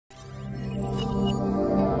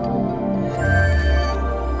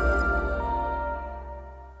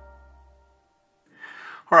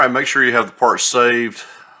All right, make sure you have the part saved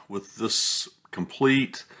with this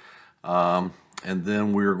complete. And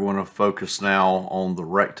then we're going to focus now on the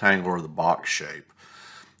rectangle or the box shape.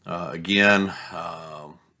 Again,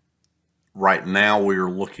 right now we are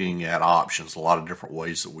looking at options, a lot of different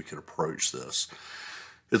ways that we could approach this.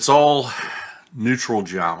 It's all neutral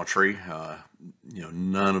geometry.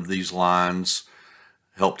 None of these lines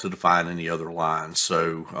help to define any other lines.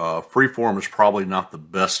 So freeform is probably not the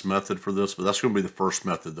best method for this, but that's going to be the first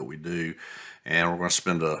method that we do. And we're going to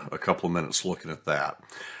spend a couple of minutes looking at that.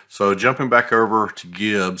 So jumping back over to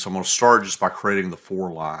Gibbs, I'm going to start just by creating the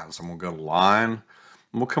 4 lines. I'm going to go to line.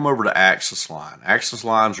 I'm going to come over to axis line. Axis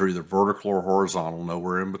lines are either vertical or horizontal,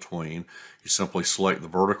 nowhere in between. You simply select the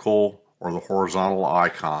vertical or the horizontal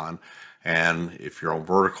icon. And if you're on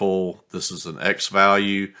vertical, this is an X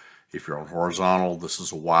value. If you're on horizontal, this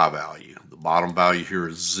is a Y value. The bottom value here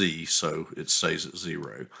is Z, so it stays at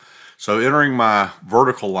 0. So entering my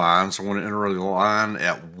vertical lines, I'm going to enter a line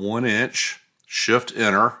at 1 inch, shift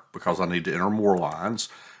enter, because I need to enter more lines,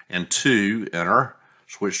 and 2, enter,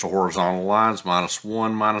 switch to horizontal lines,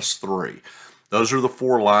 -1, -3. Those are the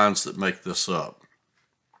 4 lines that make this up.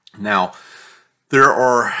 Now, there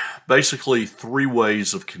are basically 3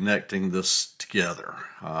 ways of connecting this together.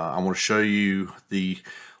 I want to show you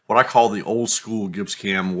what I call the old school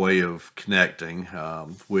GibbsCAM way of connecting,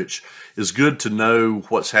 which is good to know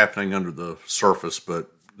what's happening under the surface,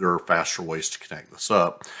 but there are faster ways to connect this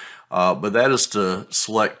up. But that is to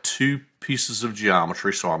select 2 pieces of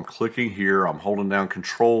geometry. So I'm clicking here, I'm holding down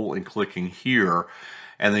Control and clicking here,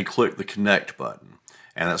 and then click the Connect button.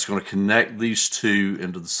 And that's going to connect these 2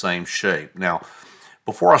 into the same shape. Now,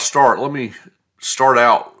 before I start, let me start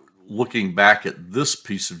out looking back at this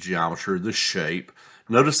piece of geometry, this shape.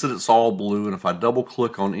 Notice that it's all blue, and if I double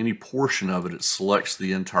click on any portion of it, it selects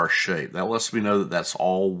the entire shape. That lets me know that that's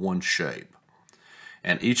all one shape.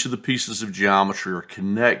 And each of the pieces of geometry are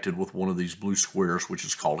connected with one of these blue squares, which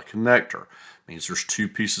is called a connector. It means there's 2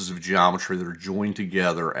 pieces of geometry that are joined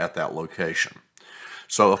together at that location.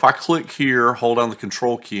 So if I click here, hold down the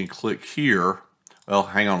Control key and click here, well,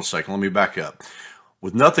 hang on a second, let me back up.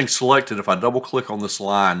 With nothing selected, if I double click on this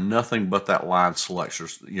line, nothing but that line selects.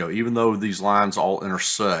 Even though these lines all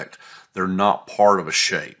intersect, they're not part of a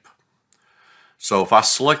shape. So if I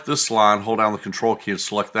select this line, hold down the Control key and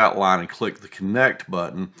select that line and click the Connect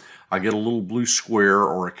button, I get a little blue square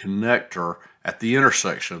or a connector at the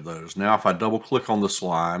intersection of those. Now if I double click on this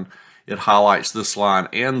line, it highlights this line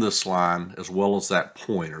and this line as well as that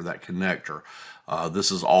point or that connector. This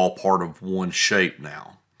is all part of one shape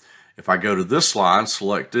now. If I go to this line,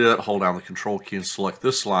 select it, hold down the Control key and select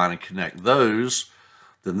this line and connect those,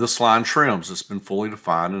 then this line trims. It's been fully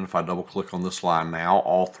defined, and if I double click on this line now,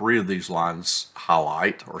 all 3 of these lines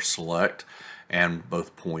highlight or select, and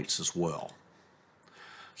both points as well.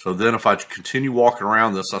 So then if I continue walking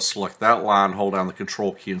around this, I select that line, hold down the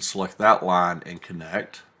Control key and select that line and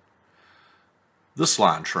connect. This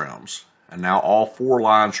line trims, and now all 4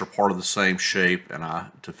 lines are part of the same shape, and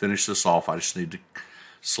to finish this off, I just need to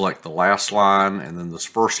select the last line and then this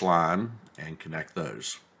first line and connect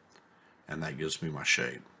those. And that gives me my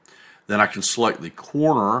shape. Then I can select the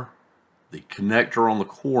corner, the connector on the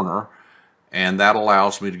corner, and that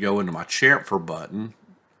allows me to go into my chamfer button.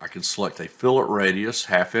 I can select a fillet radius,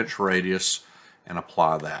 1/2 inch radius, and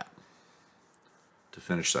apply that to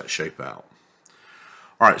finish that shape out.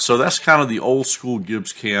 Alright, so that's kind of the old school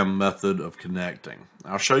GibbsCAM method of connecting.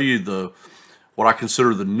 I'll show you what I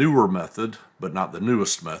consider the newer method, but not the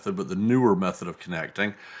newest method, but the newer method of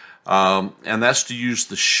connecting. And that's to use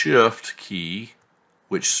the Shift key,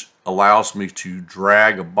 which allows me to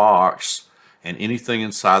drag a box and anything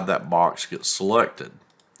inside that box gets selected,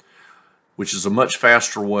 which is a much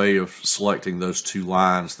faster way of selecting those 2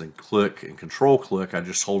 lines than click and Control click. I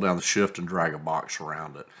just hold down the Shift and drag a box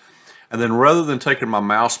around it. And then rather than taking my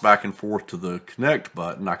mouse back and forth to the Connect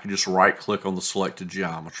button, I can just right click on the selected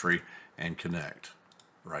geometry and connect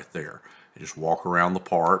right there. And just walk around the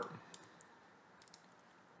part,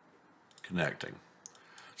 connecting.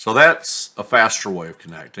 So that's a faster way of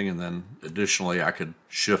connecting, and then additionally I could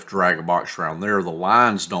shift drag a box around there. The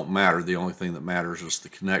lines don't matter, the only thing that matters is the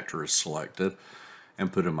connector is selected,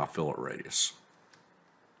 and put in my fillet radius.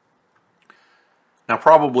 Now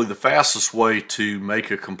probably the fastest way to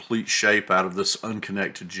make a complete shape out of this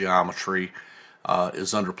unconnected geometry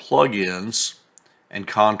is under plugins and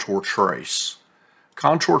contour trace.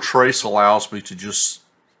 Contour trace allows me to just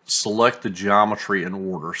select the geometry in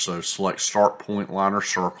order. So select start point, line, or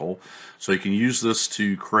circle. So you can use this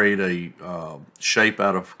to create a shape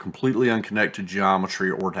out of completely unconnected geometry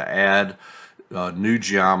or to add new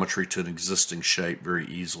geometry to an existing shape very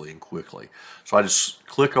easily and quickly. So I just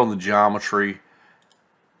click on the geometry,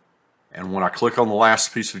 and when I click on the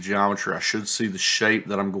last piece of geometry, I should see the shape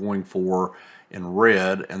that I'm going for in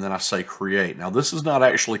red, and then I say create. Now this is not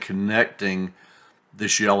actually connecting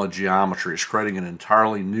this yellow geometry. It's creating an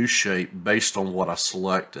entirely new shape based on what I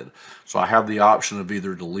selected. So I have the option of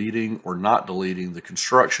either deleting or not deleting the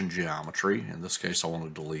construction geometry. In this case, I want to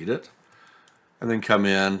delete it, and then come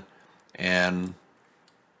in and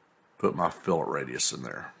put my fillet radius in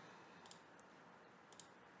there.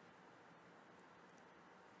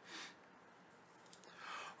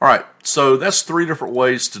 All right, so that's 3 different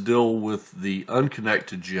ways to deal with the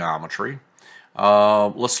unconnected geometry.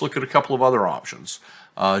 Let's look at a couple of other options.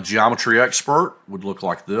 Geometry Expert would look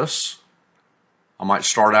like this. I might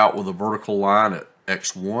start out with a vertical line at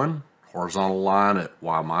x1, horizontal line at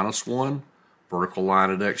y-1, vertical line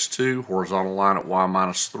at x2, horizontal line at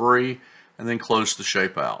y-3, and then close the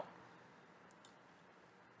shape out.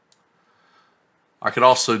 I could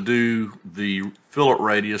also do the fillet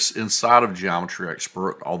radius inside of Geometry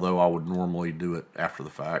Expert, although I would normally do it after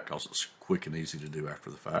the fact because it's quick and easy to do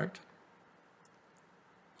after the fact.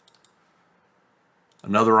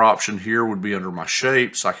 Another option here would be under my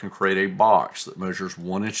shapes. I can create a box that measures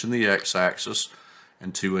 1 inch in the x-axis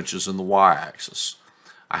and 2 inches in the y-axis.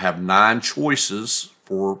 I have 9 choices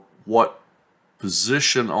for what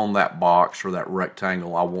position on that box or that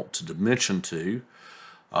rectangle I want to dimension to.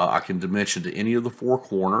 I can dimension to any of the 4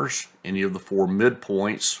 corners, any of the 4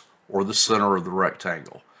 midpoints, or the center of the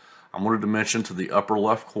rectangle. I'm going to dimension to the upper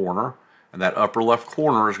left corner, and that upper left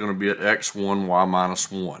corner is going to be at x1,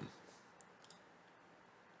 y-1.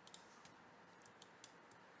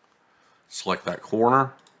 Select that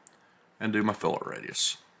corner and do my fillet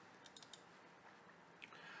radius.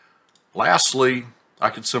 Lastly, I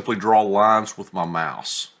can simply draw lines with my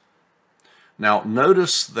mouse. Now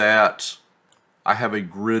notice that I have a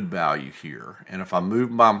grid value here, and if I move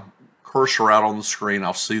my cursor out on the screen,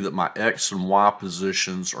 I'll see that my X and Y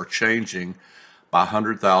positions are changing by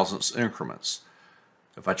 100,000ths increments.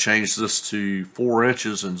 If I change this to 4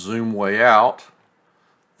 inches and zoom way out,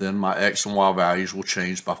 then my X and Y values will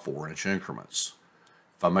change by 4-inch increments.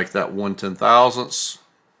 If I make that 1/10,000ths,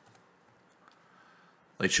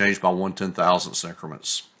 they change by 1/10,000ths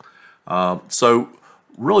increments. So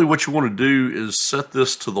really what you want to do is set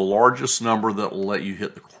this to the largest number that will let you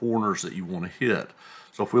hit the corners that you want to hit.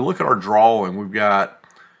 So if we look at our drawing, we've got,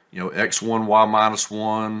 x1,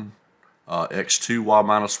 y-1, x2,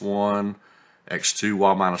 y-1, x2,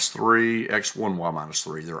 y-3, x1,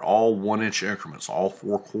 y-3. They're all 1-inch increments. All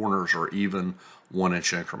 4 corners are even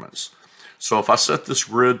 1-inch increments. So if I set this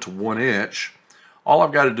grid to 1 inch, all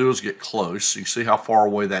I've got to do is get close. You see how far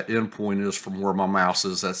away that endpoint is from where my mouse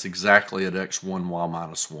is. That's exactly at x1,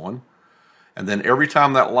 y-1. And then every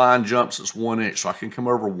time that line jumps, it's 1 inch. So I can come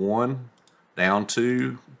over 1, down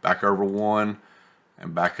 2, back over 1,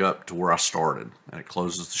 and back up to where I started. And it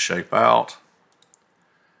closes the shape out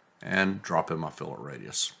and drop in my fillet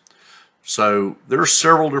radius. So there are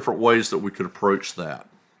several different ways that we could approach that.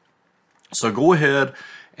 So go ahead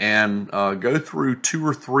and go through 2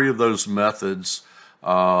 or 3 of those methods.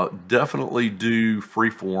 Definitely do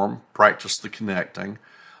freeform, practice the connecting.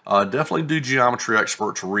 Definitely do Geometry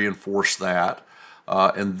Expert to reinforce that.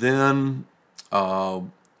 And then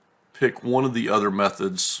pick one of the other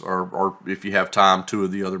methods, or if you have time, 2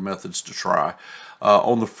 of the other methods to try.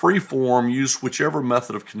 On the freeform, use whichever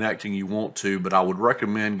method of connecting you want to, but I would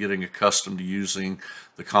recommend getting accustomed to using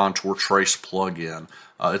the Contour Trace plugin.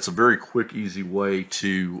 It's a very quick, easy way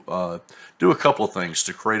to do a couple of things: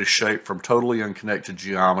 to create a shape from totally unconnected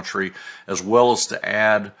geometry, as well as to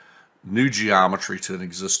add new geometry to an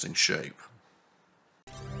existing shape.